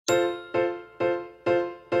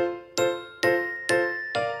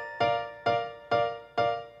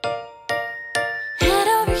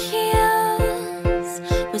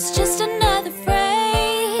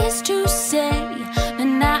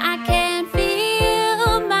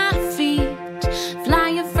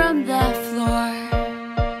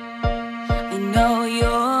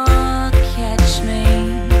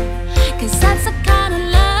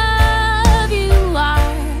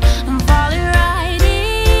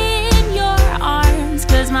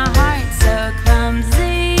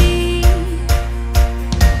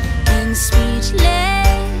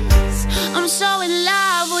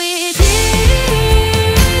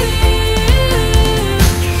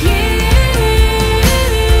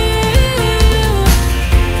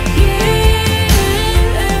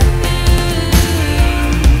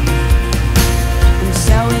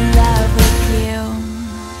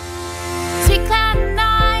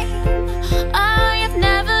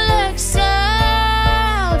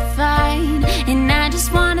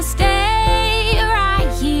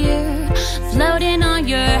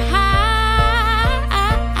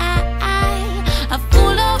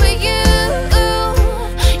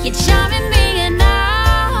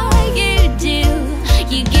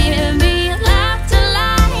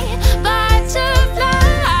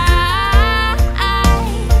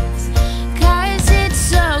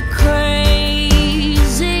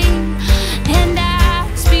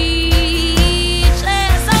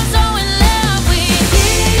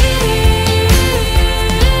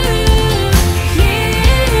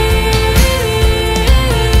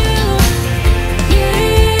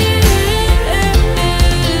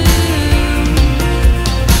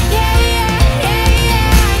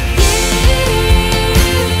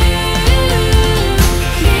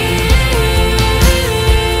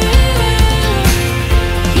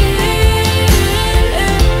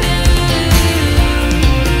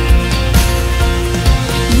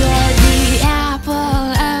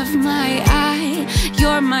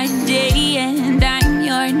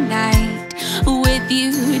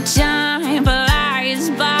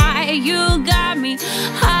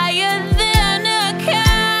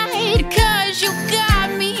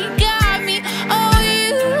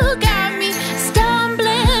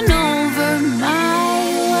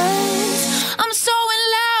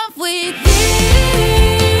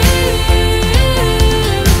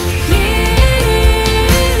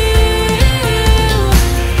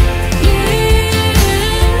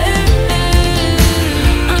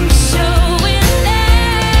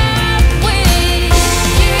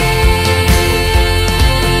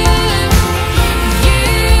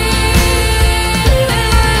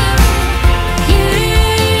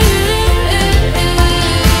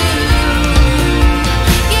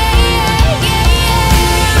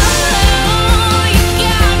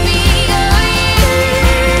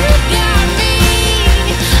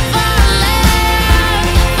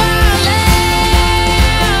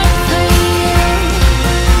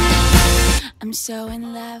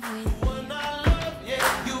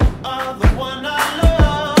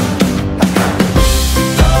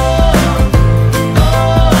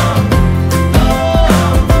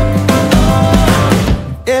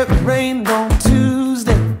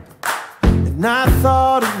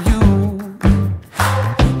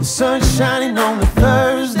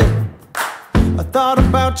Thursday. I thought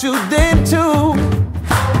about you then too.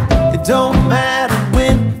 It don't matter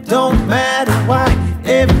when, don't matter why.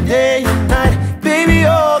 Every day and night, baby,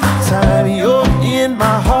 all the time. You're in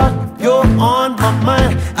my heart, you're on my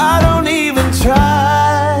mind. I don't even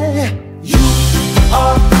try. You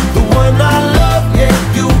are the one I love, yeah,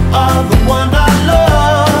 you are the one I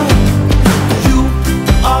love. You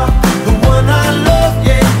are the one I love,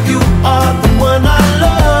 yeah, you are the one I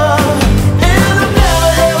love. And I'm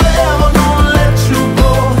never, ever, ever gonna let you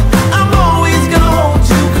go. I'm always gonna hold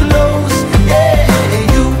you close, yeah.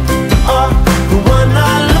 You are the one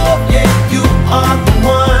I love, yeah, you are the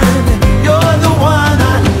one. You're the one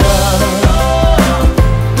I love.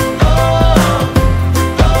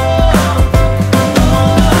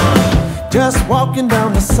 Just walking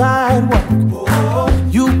down the sidewalk,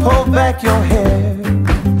 you pull back your hair.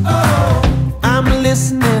 I'm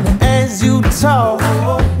listening as you talk,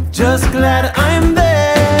 just glad I'm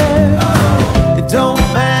there. It don't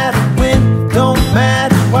matter when, don't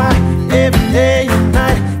matter why. Every day and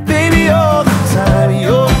night, baby, all the time.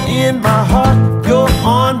 You're in my heart, you're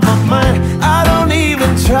on my mind. I don't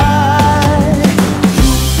even try.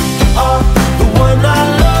 You are the one I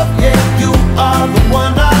love, yeah, you are the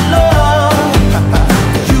one I love.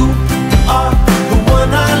 You are the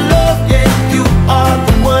one I love, yeah, you are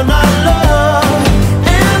the one I love.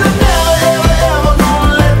 And I'm never, ever, ever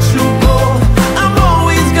gonna let you go. I'm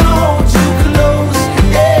always gonna hold you close,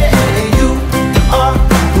 yeah. You are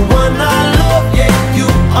the one I love, yeah, you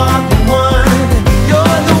are the one.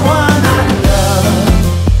 You're the one I love.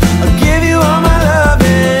 I'll give you all my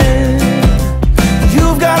loving.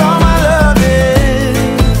 You've got all my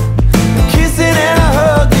loving. A kissing and a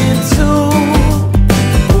hugging too.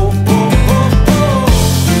 Oh, oh, oh, oh.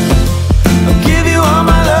 I'll give you all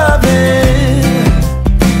my loving.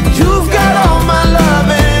 You've got all my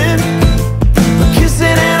loving. A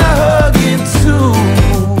kissing and a hugging too.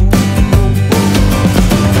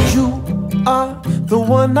 You are the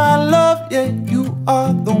one I love, yeah, you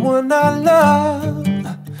are the one I love.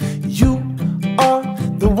 You are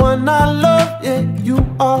the one I love, yeah, you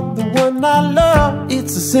are the one I love.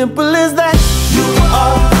 It's as simple as that. You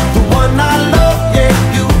are the one I love, yeah,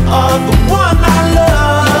 you are the one I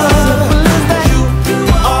love. It's as simple as that. You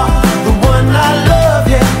are the one I love,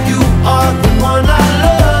 yeah, you are the one I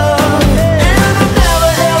love. And I'm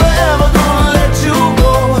never, ever, ever gonna let you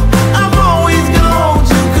go. I'm always gonna hold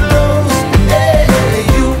you close,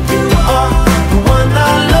 yeah. You are the one I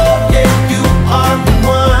love, yeah, you are the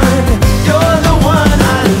one. You're the one I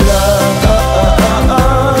love,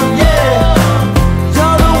 yeah.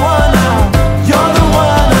 You're the one I love.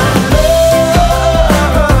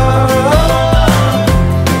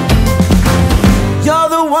 You're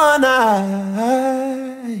the one I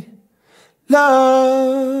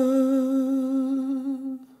love.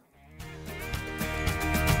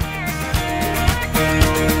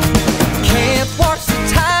 Can't watch the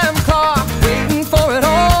time clock, waiting for it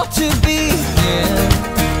all to begin.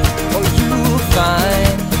 Oh, you'll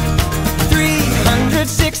find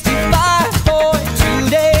 365.2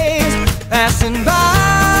 days passing by.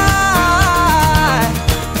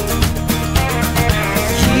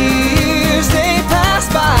 Years they pass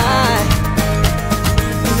by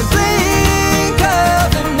in the blink of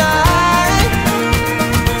an eye.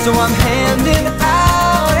 So I'm handing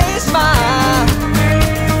out a smile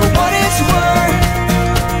for what it's worth,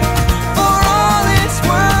 for all it's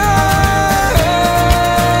worth.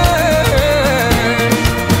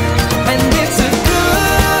 And it's a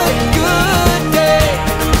good, good day,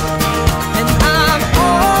 and I'm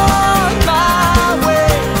on my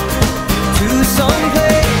way to some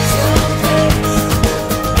place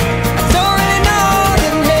I don't really know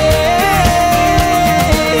the name.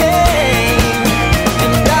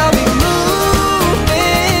 And I'll be moving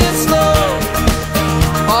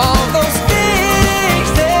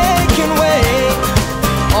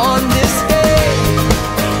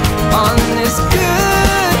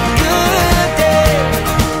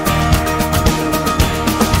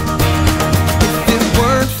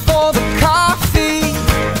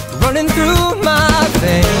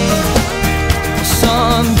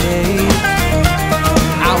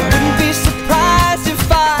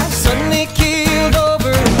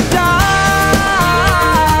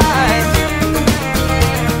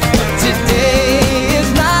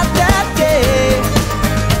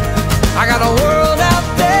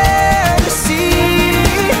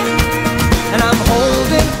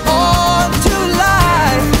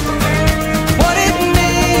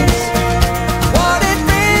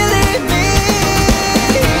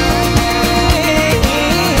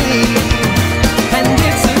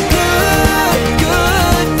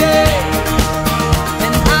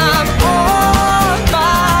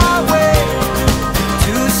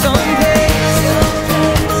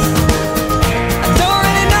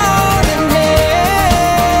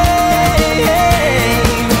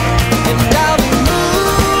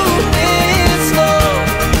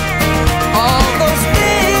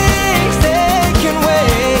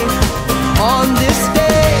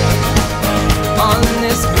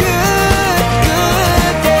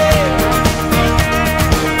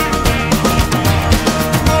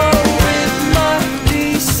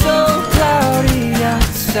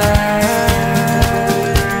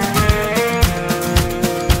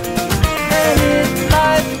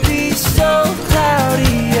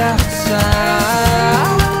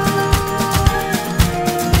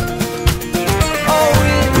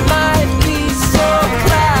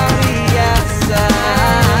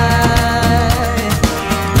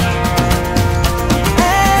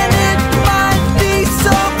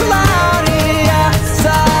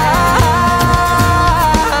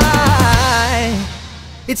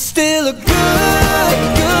it's still a good